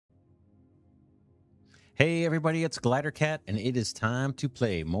Hey everybody, it's Glidercat, and it is time to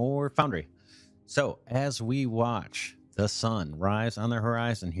play more Foundry. So as we watch the sun rise on the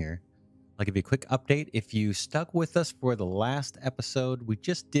horizon here, I'll give you a quick update. If you stuck with us for the last episode, we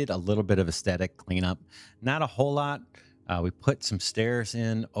just did a little bit of aesthetic cleanup. Not a whole lot. We put some stairs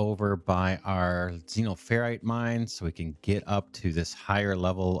in over by our xenoferrite mine so we can get up to this higher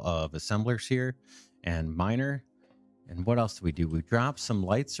level of assemblers here and miner. And what else do we do? We dropped some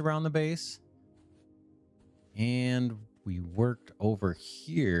lights around the base. And we worked over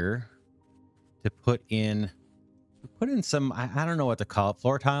here to put in some, I don't know what to call it,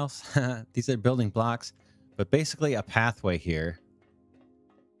 floor tiles. These are building blocks, but basically a pathway here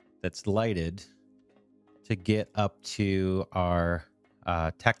that's lighted to get up to our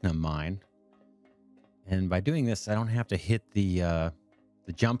Techna mine. And by doing this, I don't have to hit the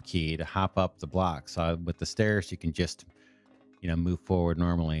jump key to hop up the blocks. With the stairs, you can just, move forward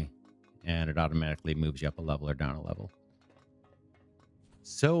normally, and it automatically moves you up a level or down a level.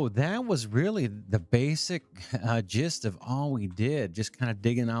 So that was really the basic gist of all we did, just kind of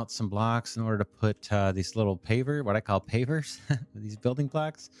digging out some blocks in order to put these little what I call pavers, these building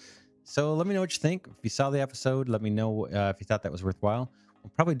blocks. So let me know what you think. If you saw the episode, let me know if you thought that was worthwhile.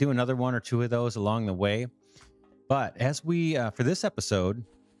 We'll probably do another one or two of those along the way. But as we, for this episode,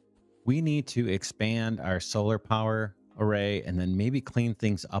 we need to expand our solar power array and then maybe clean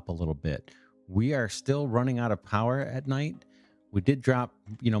things up a little bit. We are still running out of power at night. We did drop,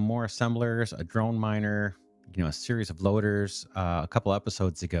 more assemblers, a drone miner, a series of loaders a couple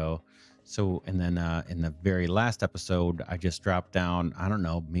episodes ago. So, and then in the very last episode, I just dropped down, I don't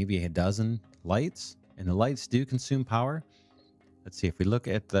know, maybe a dozen lights, and the lights do consume power. Let's see, if we look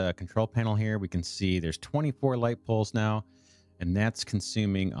at the control panel here, we can see there's 24 light poles now, and that's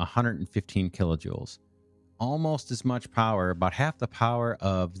consuming 115 kilojoules. Almost as much power, about half the power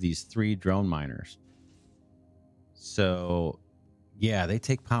of these 3 drone miners. So, yeah, they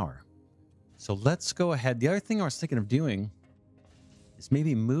take power. So let's go ahead. The other thing I was thinking of doing is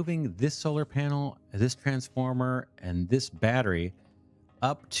maybe moving this solar panel, this transformer, and this battery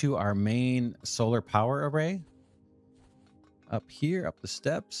up to our main solar power array. Up here, up the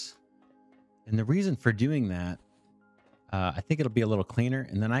steps. And the reason for doing that, I think it'll be a little cleaner.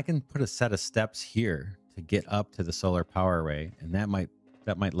 And then I can put a set of steps here to get up to the solar power array, and that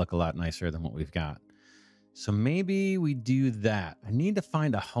might look a lot nicer than what we've got. So maybe we do that. I need to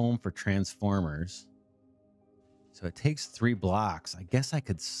find a home for transformers. So it takes 3 blocks. I guess I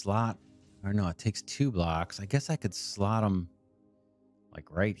could slot, or no, it takes 2 blocks. I guess I could slot them like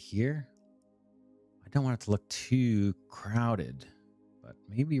right here. I don't want it to look too crowded, but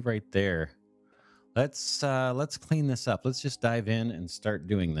maybe right there. Let's clean this up. Let's just dive in and start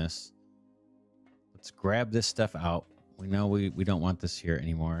doing this. Let's grab this stuff out. We know we don't want this here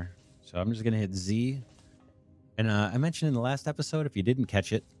anymore. So I'm just going to hit Z. And I mentioned in the last episode, if you didn't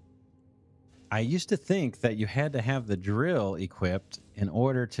catch it, I used to think that you had to have the drill equipped in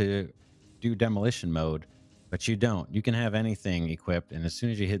order to do demolition mode, but you don't. You can have anything equipped, and as soon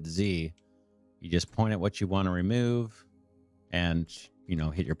as you hit Z, you just point at what you want to remove and,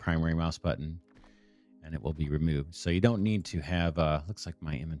 hit your primary mouse button, and it will be removed. So you don't need to have, looks like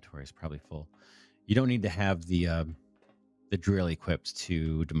my inventory is probably full. You don't need to have the drill equipped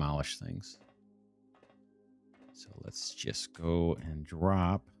to demolish things. So let's just go and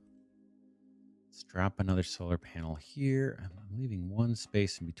drop. Let's drop another solar panel here. I'm leaving one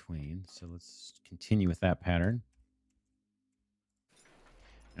space in between. So let's continue with that pattern.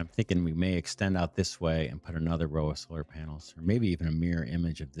 And I'm thinking we may extend out this way and put another row of solar panels, or maybe even a mirror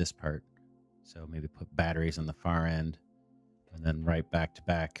image of this part. So maybe put batteries on the far end and then right back to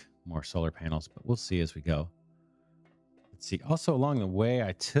back more solar panels, but we'll see as we go. Let's see. Also along the way,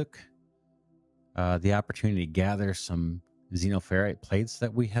 I took the opportunity to gather some xenoferrite plates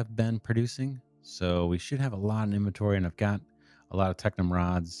that we have been producing. So we should have a lot in inventory, and I've got a lot of technum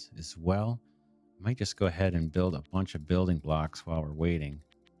rods as well. I might just go ahead and build a bunch of building blocks while we're waiting.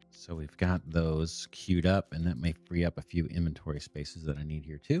 So we've got those queued up, and that may free up a few inventory spaces that I need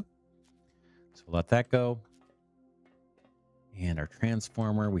here too. So we'll let that go. And our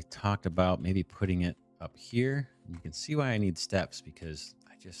transformer, we talked about maybe putting it up here. And you can see why I need steps, because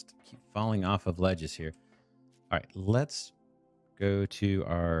I just keep falling off of ledges here. All right, let's go to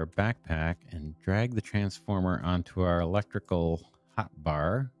our backpack and drag the transformer onto our electrical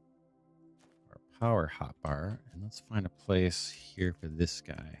hotbar, our power hotbar. And let's find a place here for this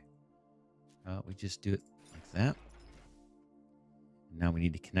guy. We just do it like that. Now we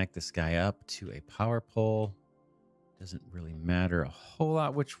need to connect this guy up to a power pole. Doesn't really matter a whole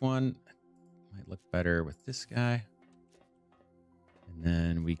lot which one. Might look better with this guy. And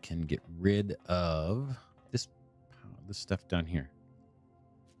then we can get rid of this stuff down here.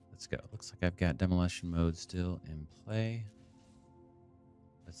 Let's go. Looks like I've got demolition mode still in play.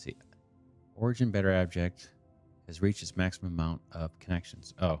 Let's see. Origin Better Object has reached its maximum amount of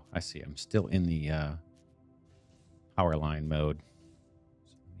connections. Oh, I see. I'm still in the power line mode.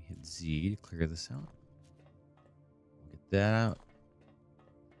 So let me hit Z to clear this out. We'll get that out.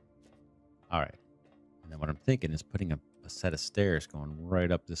 All right. And then what I'm thinking is putting a set of stairs going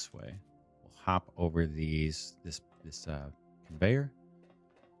right up this way. We'll hop over this conveyor.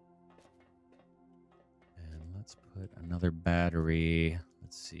 And let's put another battery.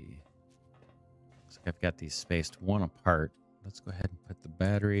 Let's see. Looks like I've got these spaced one apart. Let's go ahead and put the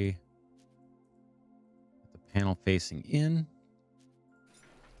battery with the panel facing in.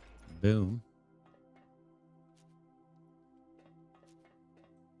 Boom.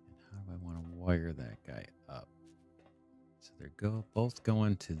 And how do I want to wire that guy up? So they're both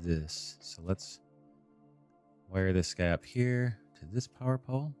going to this. So let's wire this guy up here to this power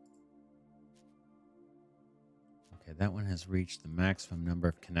pole. Okay, that one has reached the maximum number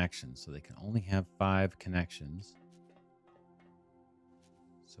of connections, so they can only have 5 connections.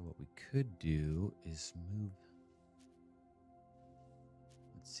 So what we could do is move.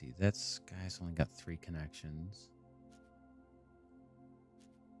 Let's see, this guy's only got 3 connections.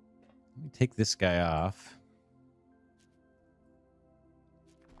 Let me take this guy off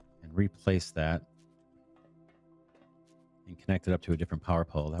and replace that and connect it up to a different power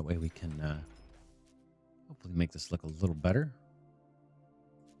pole. That way we can hopefully make this look a little better.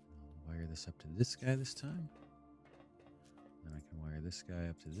 I'll wire this up to this guy this time. Then I can wire this guy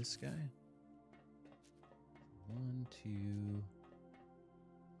up to this guy. 1, 2.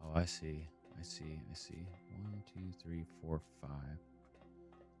 Oh, I see. 1, 2, 3, 4, 5.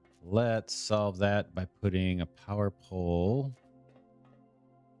 Let's solve that by putting a power pole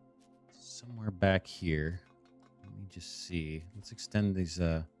somewhere back here. Let me just see. Let's extend these.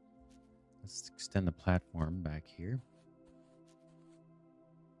 Let's extend the platform back here.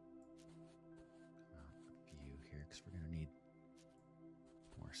 A few here because we're going to need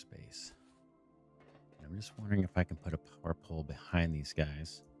more space. And I'm just wondering if I can put a power pole behind these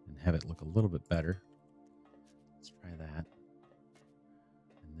guys and have it look a little bit better. Let's try that.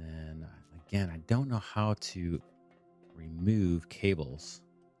 And then again, I don't know how to remove cables.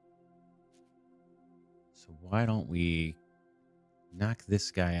 So why don't we knock this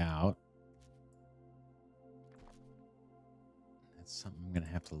guy out? That's something I'm going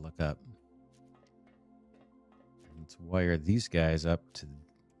to have to look up. And let's wire these guys up to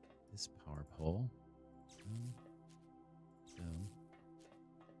this power pole. Boom. Boom.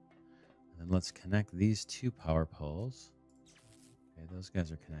 And then let's connect these 2 power poles. Okay, those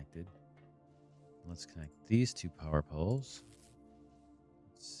guys are connected. Let's connect these 2 power poles.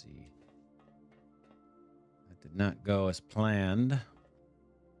 Let's see. That did not go as planned.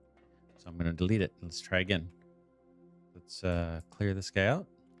 So I'm going to delete it. Let's try again. Let's clear this guy out.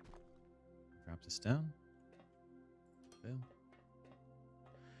 Drop this down. Boom.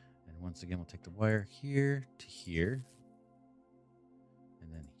 And once again, we'll take the wire here to here.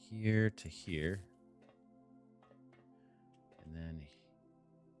 And then here to here. And then,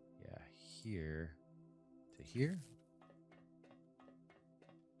 yeah, here to here.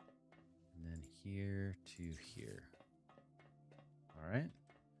 And then here to here. All right. And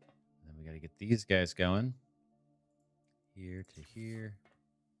then we got to get these guys going. Here to here.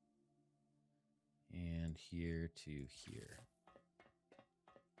 And here to here.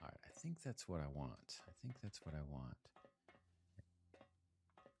 All right, I think that's what I want.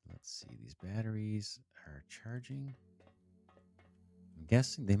 Let's see, these batteries are charging. I'm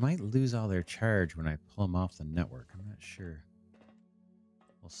guessing they might lose all their charge when I pull them off the network. I'm not sure.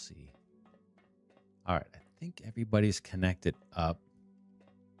 We'll see. All right, I think everybody's connected up.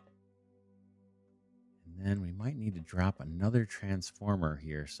 And then we might need to drop another transformer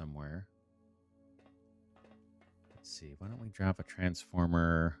here somewhere. Let's see, why don't we drop a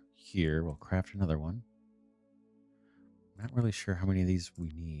transformer here? We'll craft another one. I'm not really sure how many of these we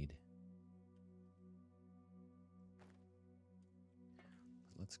need.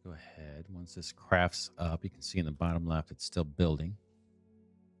 But let's go ahead. Once this crafts up, you can see in the bottom left, it's still building.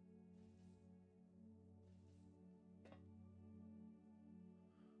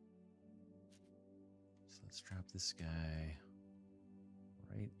 So let's drop this guy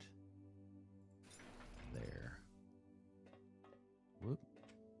right there. Whoop.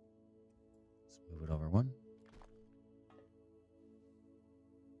 Let's move it over one.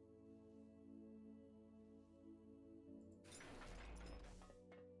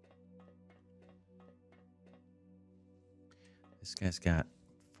 This guy's got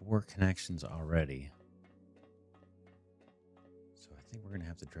 4 connections already. think we're going to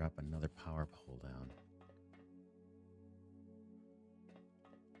have to drop another power pole down.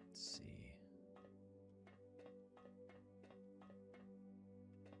 Let's see.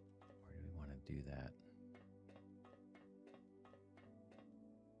 Where do we want to do that?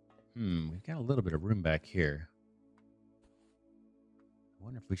 We've got a little bit of room back here. I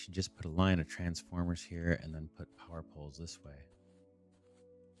wonder if we should just put a line of transformers here and then put power poles this way.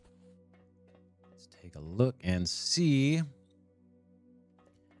 Let's take a look and see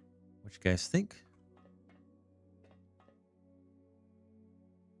what you guys think.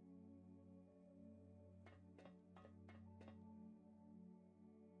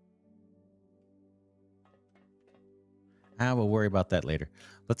 We'll worry about that later.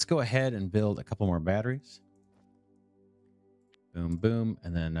 Let's go ahead and build a couple more batteries. Boom, boom.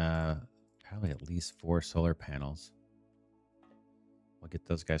 And then probably at least 4 solar panels. We'll get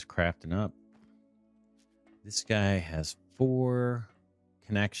those guys crafting up. This guy has 4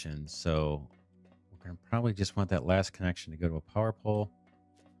 connections, so we're going to probably just want that last connection to go to a power pole.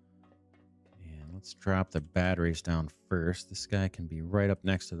 And let's drop the batteries down first. This guy can be right up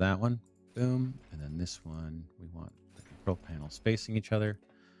next to that one. Boom. And then this one, we want the control panels facing each other.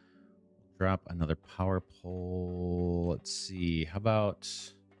 Drop another power pole. Let's see. How about...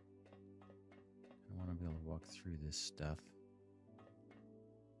 I want to be able to walk through this stuff.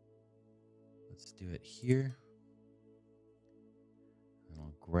 Let's do it here. And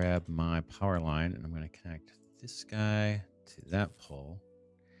I'll grab my power line and I'm going to connect this guy to that pole.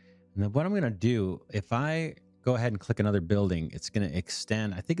 And then what I'm going to do, if I go ahead and click another building, it's going to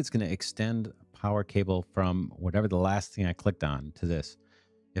extend. I think it's going to extend a power cable from whatever the last thing I clicked on to this.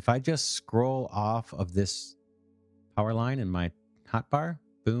 If I just scroll off of this power line in my hotbar,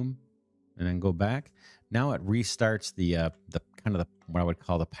 boom, and then go back, now it restarts the kind of the what I would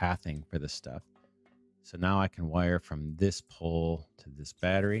call the pathing for this stuff. So now I can wire from this pole to this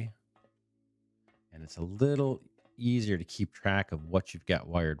battery, and it's a little easier to keep track of what you've got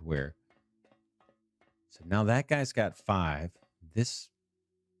wired where. So now that guy's got 5. This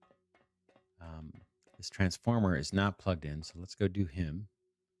this transformer is not plugged in, so let's go do him.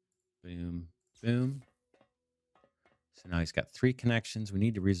 Boom, boom. So now he's got 3 connections. We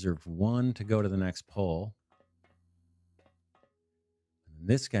need to reserve 1 to go to the next pole. And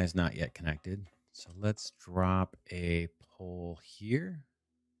this guy's not yet connected. So let's drop a pole here.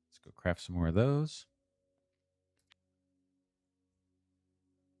 Let's go craft some more of those.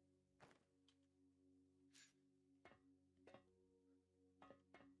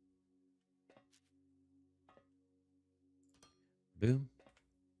 Boom.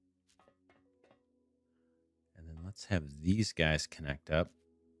 And then let's have these guys connect up.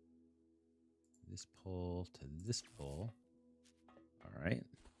 This pole to this pole. All right.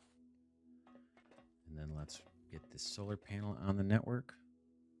 And then let's get this solar panel on the network.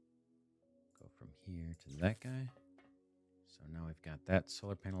 Go from here to that guy. So now we've got that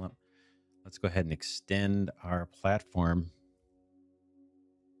solar panel up. Let's go ahead and extend our platform.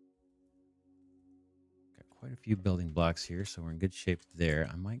 Got quite a few building blocks here, so we're in good shape there.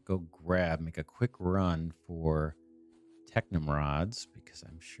 I might go make a quick run for Technum rods, because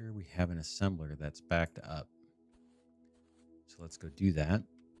I'm sure we have an assembler that's backed up. So let's go do that.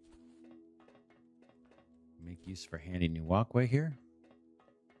 Make use for handy new walkway here.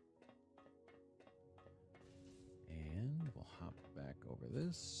 And we'll hop back over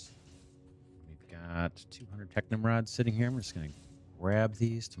this. We've got 200 Technum rods sitting here. I'm just going to grab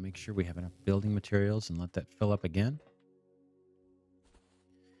these to make sure we have enough building materials and let that fill up again.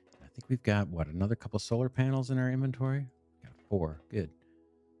 I think we've got, what, another couple solar panels in our inventory? Got 4. Good.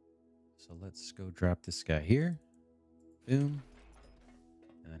 So let's go drop this guy here. Boom.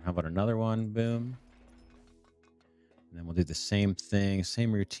 And then how about another one? Boom. And then we'll do the same thing,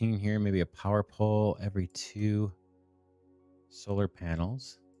 same routine here. Maybe a power pole every 2 solar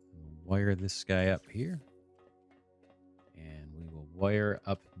panels. We'll wire this guy up here. And we will wire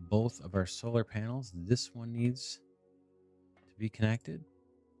up both of our solar panels. This one needs to be connected.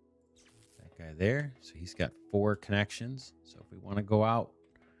 That guy there. So he's got 4 connections. So if we want to go out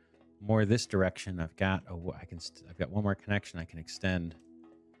more this direction, I've got one more connection I can extend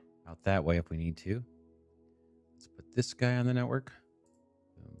out that way if we need to. Let's put this guy on the network.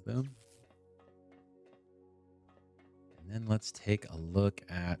 Boom, boom. And then let's take a look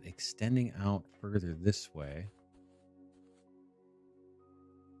at extending out further this way.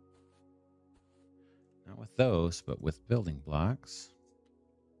 Not with those, but with building blocks.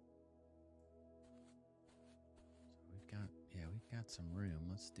 So we've got some room.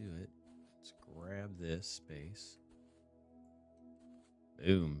 Let's do it. Let's grab this space.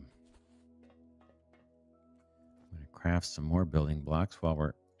 Boom. I'm going to craft some more building blocks while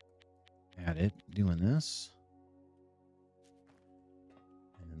we're at it doing this.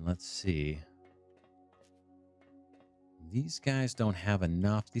 And then let's see. These guys don't have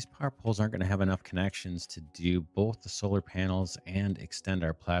enough. These power poles aren't going to have enough connections to do both the solar panels and extend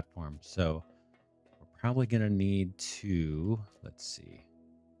our platform. So we're probably going to need to, let's see.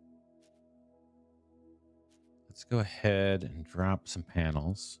 Let's go ahead and drop some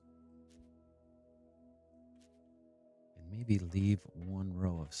panels. And maybe leave one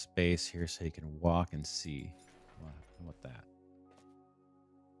row of space here so you can walk and see. How about that?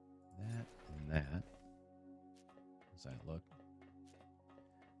 That and that. Does that look?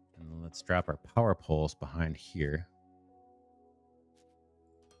 And then let's drop our power poles behind here.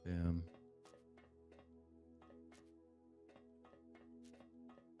 Boom.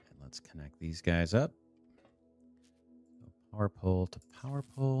 And let's connect these guys up. Power pole to power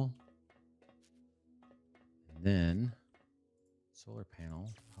pole. And then solar panel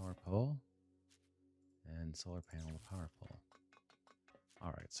to power pole. And solar panel to power pole.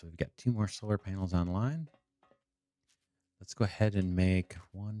 All right, so we've got 2 more solar panels online. Let's go ahead and make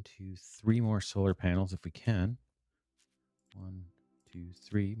 1, 2, 3 more solar panels if we can. 1, 2,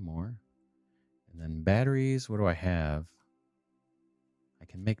 3 more. And then batteries, what do I have? I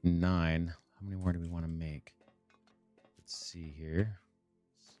can make 9. How many more do we want to make? Let's see here.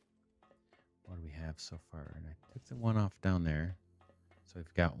 What do we have so far? And I took the one off down there. So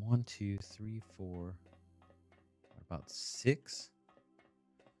we've got 1, 2, 3, 4. What about 6?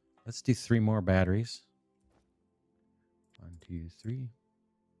 Let's do 3 more batteries. 1, 2, 3.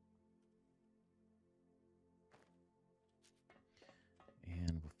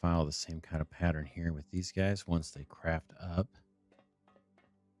 And we'll follow the same kind of pattern here with these guys once they craft up.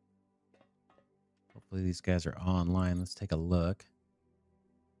 Hopefully these guys are all online. Let's take a look.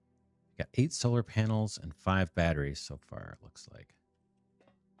 We've got 8 solar panels and 5 batteries so far, it looks like.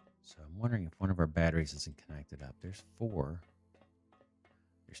 So I'm wondering if one of our batteries isn't connected up. There's 4.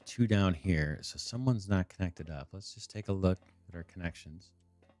 There's 2 down here, so someone's not connected up. Let's just take a look at our connections.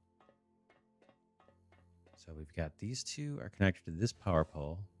 So we've got these 2 are connected to this power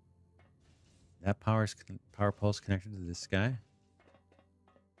pole. That power pole is connected to this guy.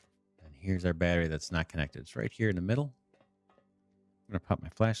 And here's our battery that's not connected. It's right here in the middle. I'm going to pop my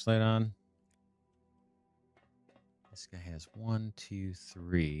flashlight on. This guy has 1, 2,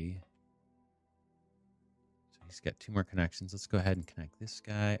 3. So he's got 2 more connections. Let's go ahead and connect this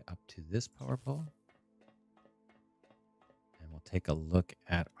guy up to this power pole. And we'll take a look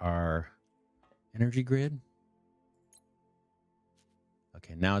at our energy grid.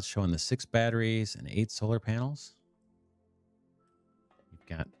 Okay, now it's showing the 6 batteries and 8 solar panels.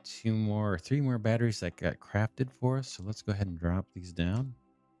 We've got 2 more or 3 more batteries that got crafted for us. So let's go ahead and drop these down.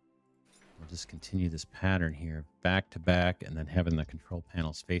 We'll just continue this pattern here, back to back, and then having the control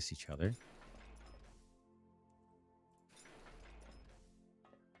panels face each other.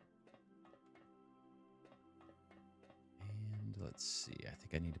 And let's see, I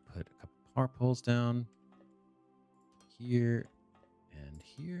think I need to put a couple power poles down here and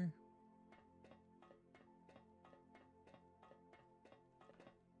here.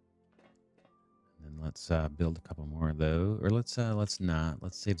 And then let's build a couple more of those, or let's not.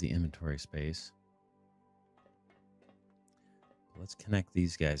 Let's save the inventory space. Let's connect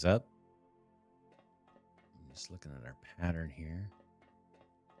these guys up. I'm just looking at our pattern here.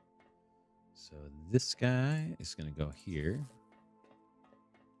 So this guy is going to go here.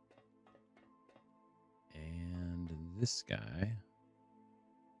 And this guy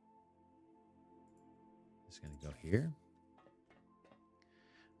is going to go here.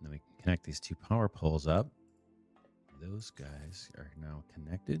 And then we can connect these 2 power poles up. Those guys are now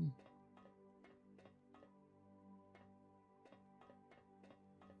connected.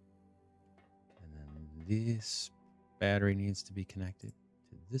 And then this battery needs to be connected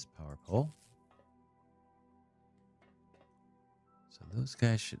to this power pole. So those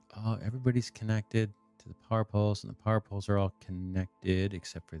guys should all, everybody's connected to the power poles, and the power poles are all connected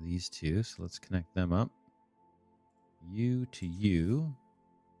except for these 2. So let's connect them up. You to you.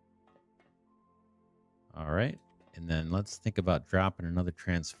 All right. And then let's think about dropping another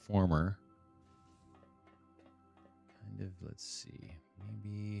transformer. Kind of, let's see.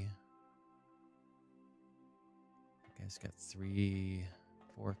 Maybe that guy's got 3,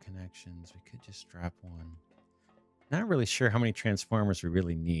 4 connections. We could just drop one. Not really sure how many transformers we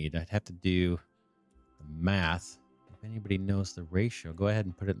really need. I'd have to do the math. If anybody knows the ratio, go ahead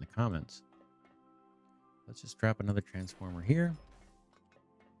and put it in the comments. Let's just drop another transformer here.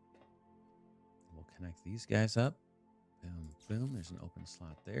 We'll connect these guys up. Boom, boom. There's an open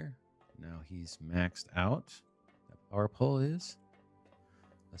slot there. Now he's maxed out. That power pole is.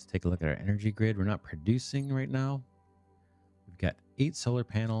 Let's take a look at our energy grid. We're not producing right now. We've got 8 solar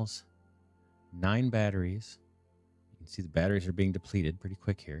panels, 9 batteries. You can see the batteries are being depleted pretty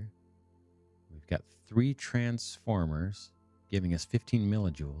quick here. We've got 3 transformers giving us 15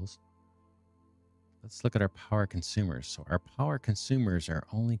 millijoules. Let's look at our power consumers. So our power consumers are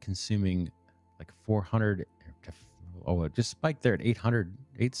only consuming like 400. Oh, it just spiked there at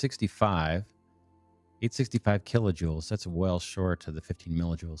 865 kilojoules. That's well short of the 15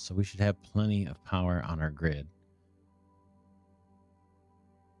 millijoules. So we should have plenty of power on our grid.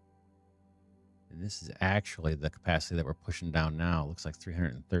 And this is actually the capacity that we're pushing down now. It looks like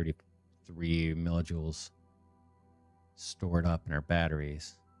 333 millijoules stored up in our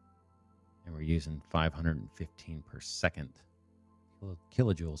batteries. And we're using 515 per second,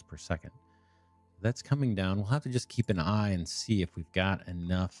 kilojoules per second. That's coming down. We'll have to just keep an eye and see if we've got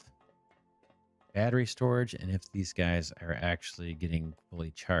enough battery storage and if these guys are actually getting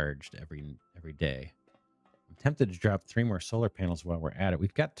fully charged every day. I'm tempted to drop 3 more solar panels while we're at it.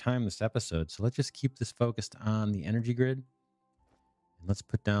 We've got time this episode, so let's just keep this focused on the energy grid. And let's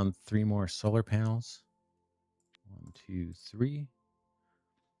put down 3 more solar panels. 1, 2, 3.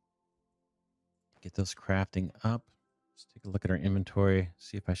 Get those crafting up. Let's take a look at our inventory.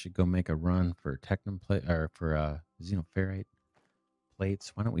 See if I should go make a run for technum plate or for xenoferrite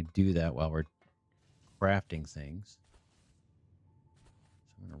plates. Why don't we do that while we're crafting things?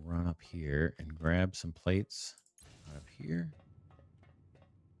 So I'm going to run up here and grab some plates out of here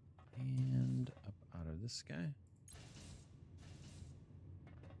and up out of this guy. And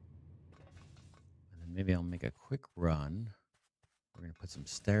then maybe I'll make a quick run. We're going to put some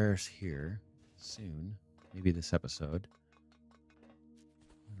stairs here soon, maybe this episode.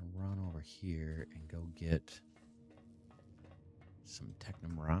 I'm going to run over here and go get some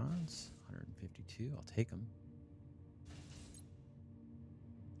technum rods. 152, I'll take them.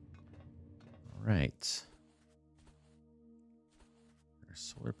 All right. Our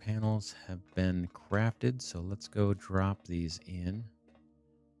solar panels have been crafted, so let's go drop these in.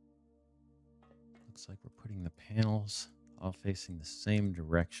 Looks like we're putting the panels all facing the same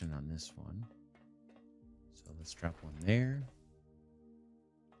direction on this one. So let's drop one there,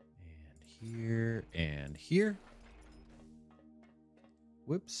 and here, and here.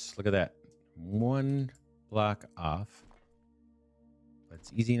 Whoops, look at that. 1 block off. But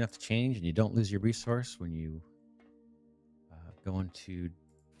it's easy enough to change, and you don't lose your resource when you go into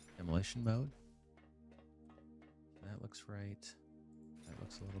demolition mode. That looks right. That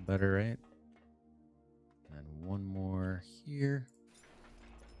looks a little better, right? And one more here.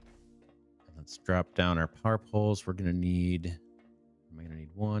 And let's drop down our power poles. We're going to need, am I going to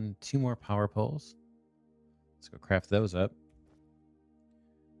need 1, 2 more power poles? Let's go craft those up.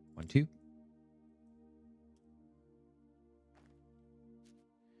 1, 2.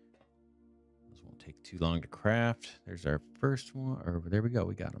 Those won't take too long to craft. There's our first one. Or there we go.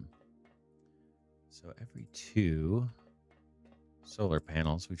 We got them. So every 2 solar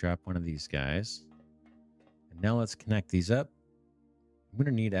panels, we drop one of these guys. And now let's connect these up. I'm going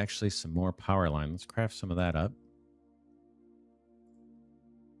to need actually some more power line. Let's craft some of that up.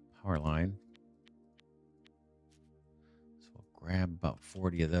 Power line. So we'll grab about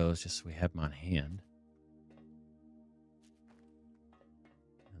 40 of those just so we have them on hand.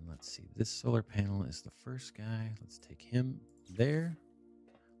 And let's see. This solar panel is the first guy. Let's take him there.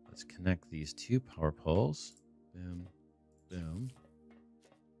 Let's connect these 2 power poles. Boom, boom.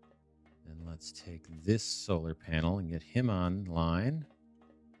 Then let's take this solar panel and get him online.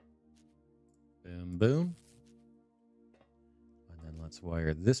 Boom, boom. And then let's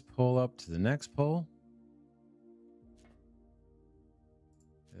wire this pole up to the next pole.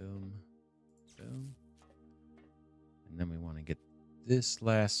 Boom, boom. And then we want to get this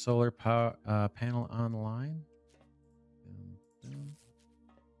last solar power panel online. Boom, boom.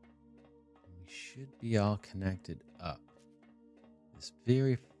 And we should be all connected up. This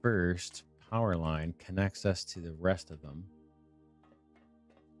very first power line connects us to the rest of them.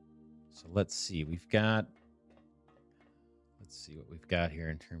 So let's see, let's see what we've got here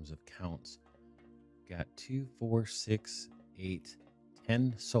in terms of counts. We've got 2, 4, 6, 8,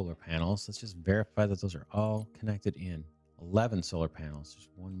 10 solar panels. Let's just verify that those are all connected in. 11 solar panels. There's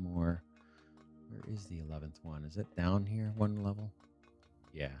one more. Where is the 11th one? Is it down here, one level?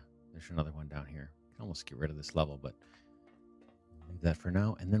 Yeah, there's another one down here. I can almost get rid of this level, but leave that for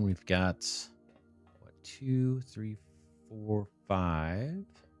now. And then we've got, what, 2, 3, 4, 5,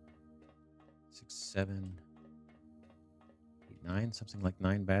 6, 7, 8, 9, something like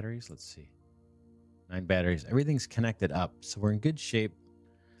 9 batteries. Let's see. 9 batteries. Everything's connected up, so we're in good shape.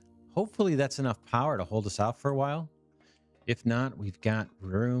 Hopefully that's enough power to hold us out for a while. If not, we've got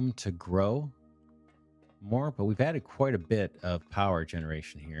room to grow more, but we've added quite a bit of power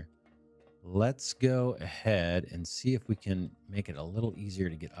generation here. Let's go ahead and see if we can make it a little easier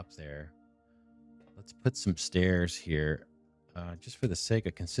to get up there. Let's put some stairs here. Just for the sake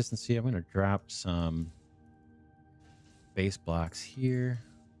of consistency, I'm going to drop some base blocks here.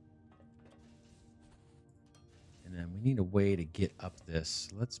 And then we need a way to get up this.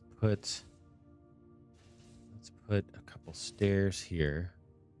 Let's put a couple stairs here.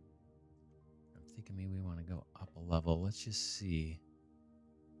 I'm thinking maybe we want to go up a level. Let's just see.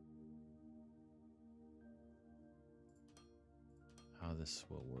 How this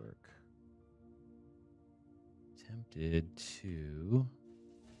will work. Tempted to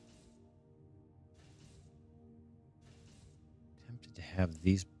have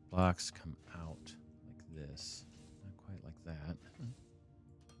these blocks come out like this. Not quite like that.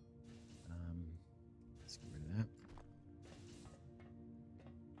 Let's get rid of that.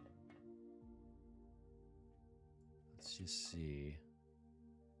 Let's just see.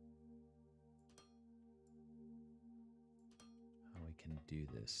 Can do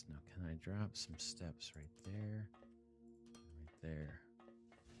this. Now, can I drop some steps right there? Right there.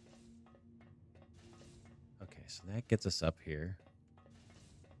 Okay, so that gets us up here.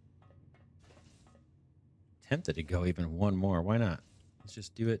 Tempted to go even one more. Why not? Let's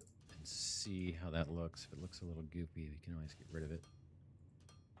just do it and see how that looks. If it looks a little goofy, we can always get rid of it.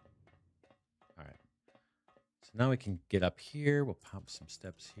 All right. So now we can get up here. We'll pop some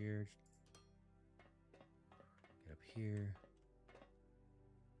steps here. Get up here.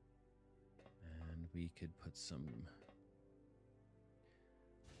 We could put some,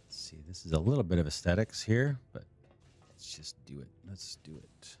 let's see, this is a little bit of aesthetics here, but let's just do it. Let's do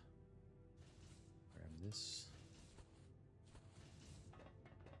it. Grab this.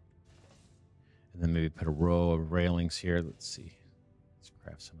 And then maybe put a row of railings here. Let's see. Let's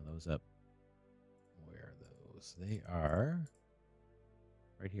craft some of those up. Where are those? They are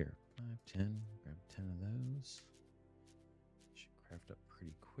right here. 5, 10. Grab 10 of those. Should craft up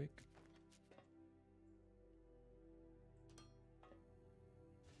pretty quick.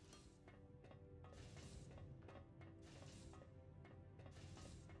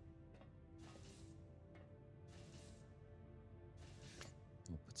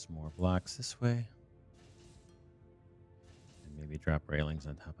 We'll put some more blocks this way. And maybe drop railings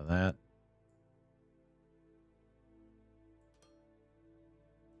on top of that.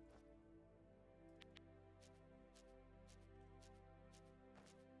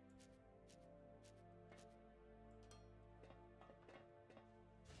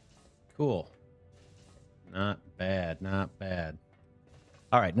 Cool. Not bad, not bad.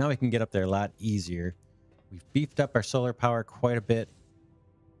 All right, now we can get up there a lot easier. We've beefed up our solar power quite a bit.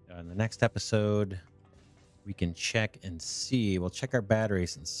 In the next episode, we can check and see. We'll check our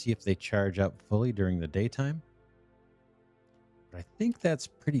batteries and see if they charge up fully during the daytime. But I think that's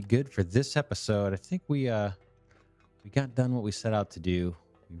pretty good for this episode. I think we got done what we set out to do.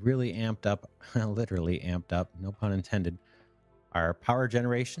 We really amped up, literally amped up, no pun intended, our power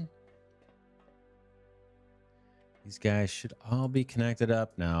generation. These guys should all be connected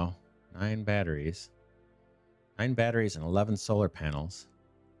up now. 9 batteries. 9 batteries and 11 solar panels.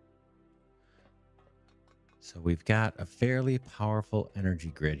 So we've got a fairly powerful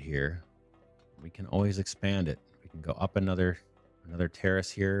energy grid here. We can always expand it. We can go up another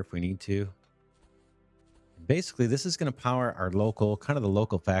terrace here if we need to. Basically, this is going to power our local, kind of the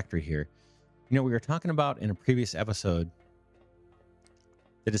local factory here. You know, we were talking about in a previous episode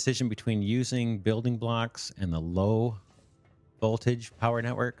the decision between using building blocks and the low voltage power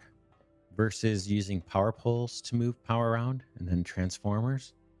network versus using power poles to move power around and then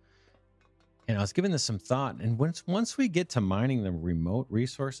transformers. And I was giving this some thought, and once we get to mining the remote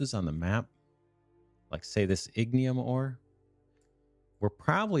resources on the map, like say this ignium ore, we're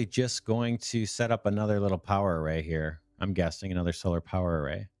probably just going to set up another little power array here. I'm guessing another solar power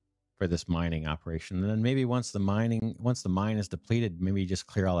array for this mining operation. And then maybe once the mine is depleted, maybe just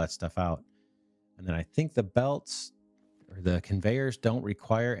clear all that stuff out. And then I think the belts or the conveyors don't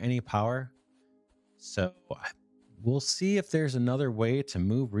require any power. So we'll see if there's another way to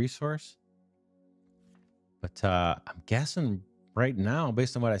move resource. But I'm guessing right now,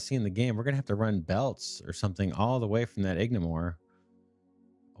 based on what I see in the game, we're going to have to run belts or something all the way from that ignium ore.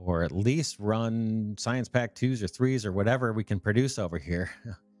 Or at least run science pack 2s or 3s or whatever we can produce over here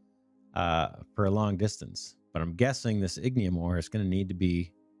for a long distance. But I'm guessing this ignium ore is going to need to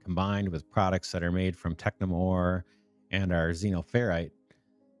be combined with products that are made from technum ore and our xenoferrite.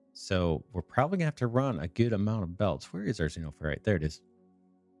 So we're probably going to have to run a good amount of belts. Where is our xenoferrite? There it is.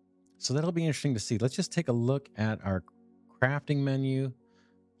 So that'll be interesting to see. Let's just take a look at our crafting menu.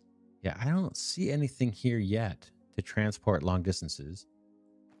 Yeah, I don't see anything here yet to transport long distances.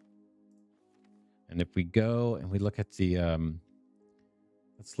 And if we go and we look at the,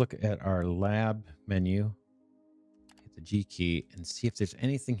 let's look at our lab menu, hit the G key, and see if there's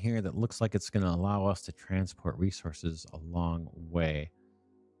anything here that looks like it's going to allow us to transport resources a long way.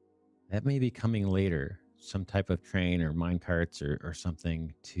 That may be coming later, some type of train or mine carts or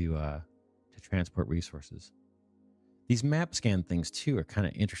something to transport resources. These map scan things too are kind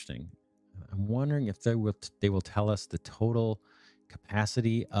of interesting. I'm wondering if they will tell us the total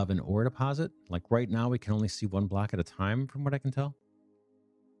capacity of an ore deposit. Like right now, we can only see one block at a time, from what I can tell.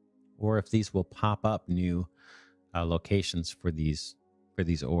 Or if these will pop up new locations for these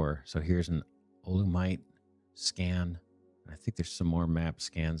ore. So here's an Olumite scan. I think there's some more map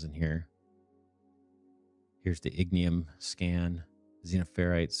scans in here. Here's the ignium scan,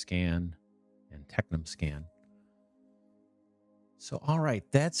 xenoferrite scan, and technum scan. So, all right,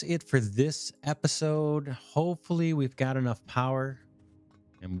 that's it for this episode. Hopefully we've got enough power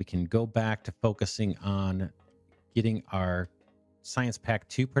and we can go back to focusing on getting our Science Pack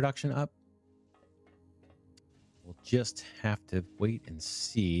 2 production up. We'll just have to wait and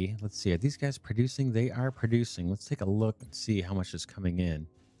see. Let's see, are these guys producing? They are producing. Let's take a look and see how much is coming in.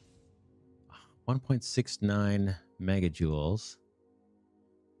 1.69 megajoules.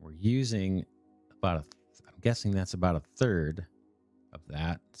 We're using about I'm guessing that's about a third of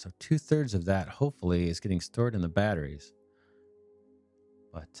that. So 2/3 of that hopefully is getting stored in the batteries.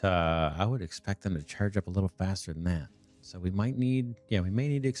 But I would expect them to charge up a little faster than that. So we might need, we may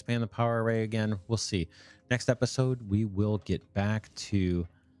need to expand the power array again. We'll see. Next episode, we will get back to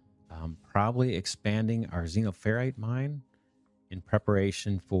probably expanding our xenoferrite mine in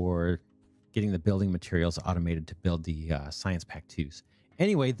preparation for getting the building materials automated to build the Science Pack 2s.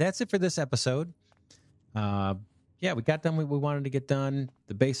 Anyway, that's it for this episode. Yeah, we got done what we wanted to get done.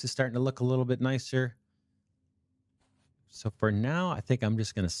 The base is starting to look a little bit nicer. So for now, I think I'm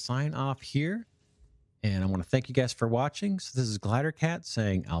just going to sign off here. And I want to thank you guys for watching. So this is Glidercat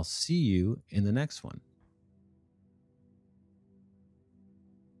saying I'll see you in the next one.